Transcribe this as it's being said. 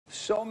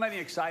So many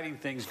exciting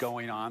things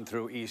going on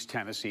through East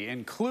Tennessee,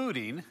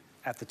 including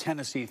at the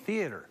Tennessee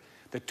Theater.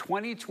 The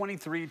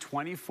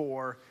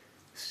 2023-24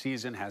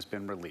 season has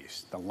been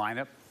released. The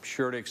lineup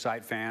sure to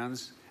excite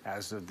fans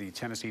as the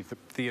Tennessee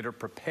Theater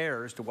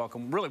prepares to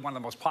welcome really one of the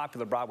most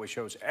popular Broadway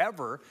shows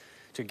ever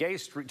to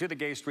the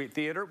Gay Street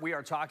Theater. We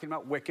are talking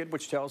about Wicked,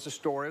 which tells the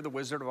story of the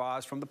Wizard of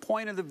Oz from the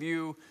point of the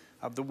view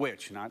of the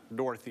witch, not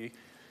Dorothy.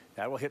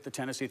 That will hit the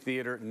Tennessee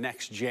Theater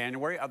next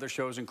January. Other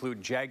shows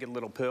include Jagged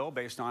Little Pill,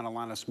 based on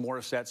Alanis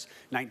Morissette's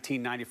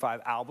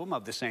 1995 album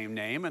of the same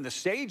name, and the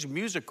stage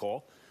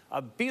musical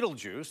of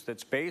Beetlejuice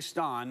that's based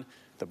on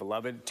the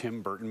beloved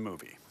Tim Burton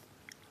movie.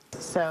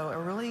 So a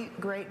really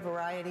great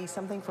variety,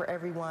 something for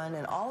everyone,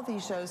 and all of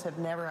these shows have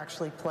never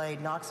actually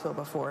played Knoxville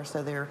before,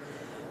 so they're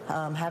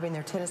having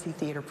their Tennessee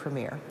Theater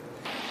premiere.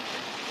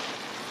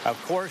 Of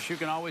course, you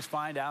can always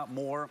find out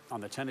more on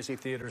the Tennessee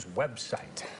Theater's website.